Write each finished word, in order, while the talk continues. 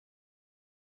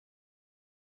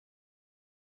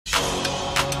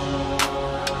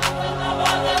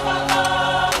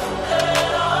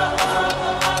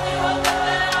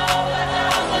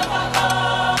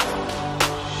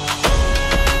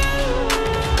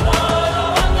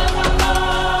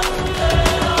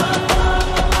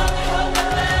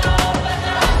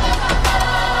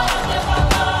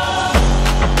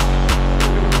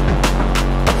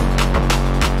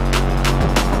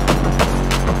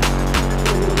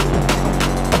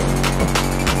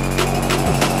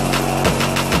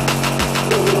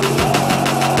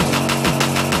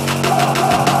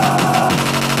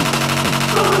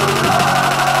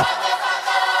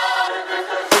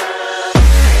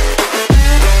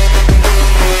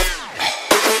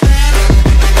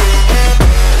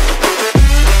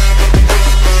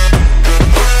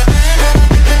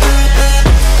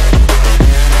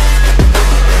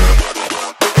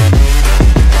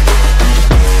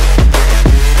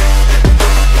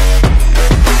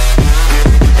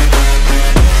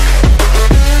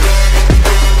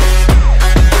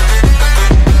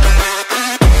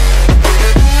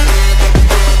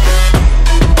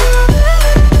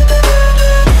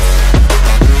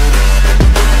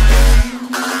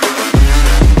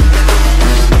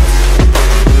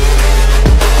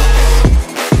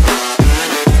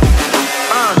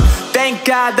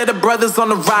brothers on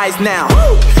the rise now.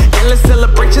 Endless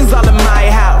celebrations all in my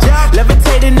house.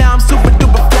 Levitating now, I'm super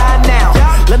duper fly now.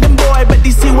 London boy, but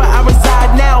DC where I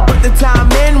reside now. Put the time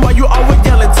in while you always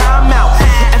yelling time out.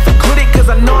 And for quit it,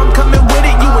 cause I know I'm coming with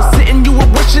it. You were sitting, you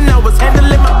were wishing I was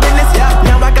handling my business.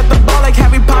 Now I got the ball like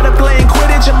Harry Potter playing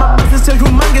Quidditch. And my business so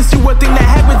humongous, you would think that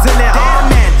happens in it. Oh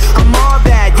man, I'm all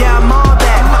that, yeah, I'm all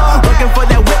that. Working for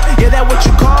that whip, yeah, that what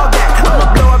you call that.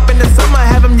 I'ma blow up in the summer,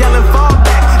 have them yelling fall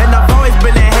back. And I've always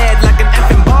been ahead like an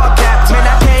effing ball cap. Man,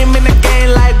 I came in the game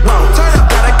like, whoa.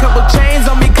 Got a couple chains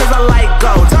on me cause I like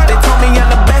gold. They told me I'm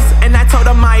the best and I told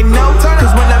them I know.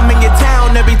 Cause when I'm in your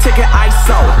town, every ticket I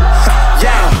sold.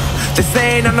 Yeah, they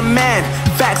saying I'm the man.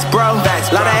 Facts, bro.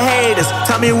 Lot of haters,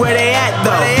 tell me where they at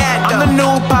though. I'm the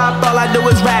new pop, all I do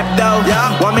is rap though.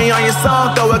 Want me on your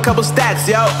song, throw a couple stacks,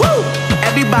 yo. Woo!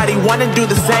 Everybody wanna do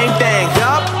the same thing.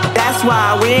 That's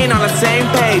why we ain't on the same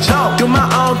page. Do my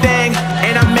own thing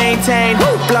and I maintain.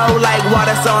 Flow like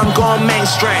water, so I'm going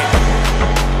mainstream.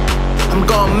 I'm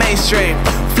going mainstream.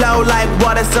 Flow like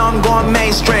water, so I'm going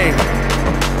mainstream.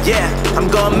 Yeah,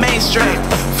 I'm going mainstream.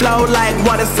 Flow like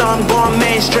water, so I'm going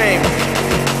mainstream.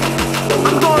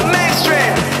 I'm going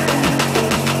mainstream.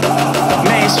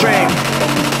 Mainstream.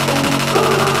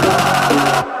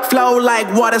 Flow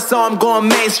like water, so I'm going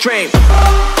mainstream.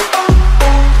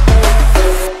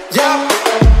 Yeah.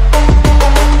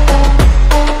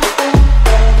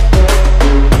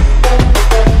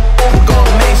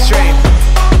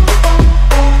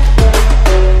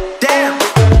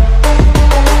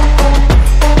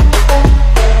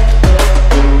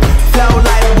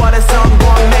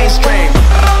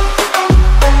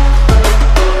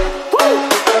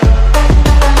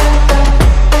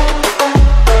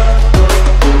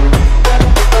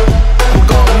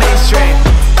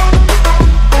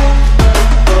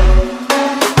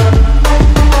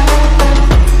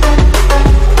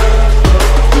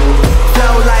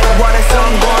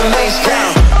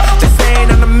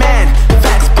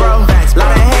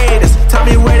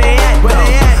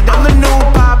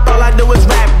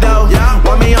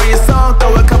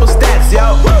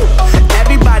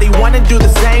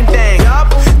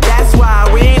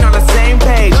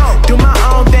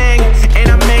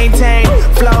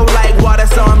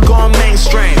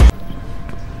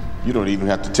 You don't even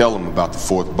have to tell them about the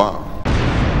fourth bomb.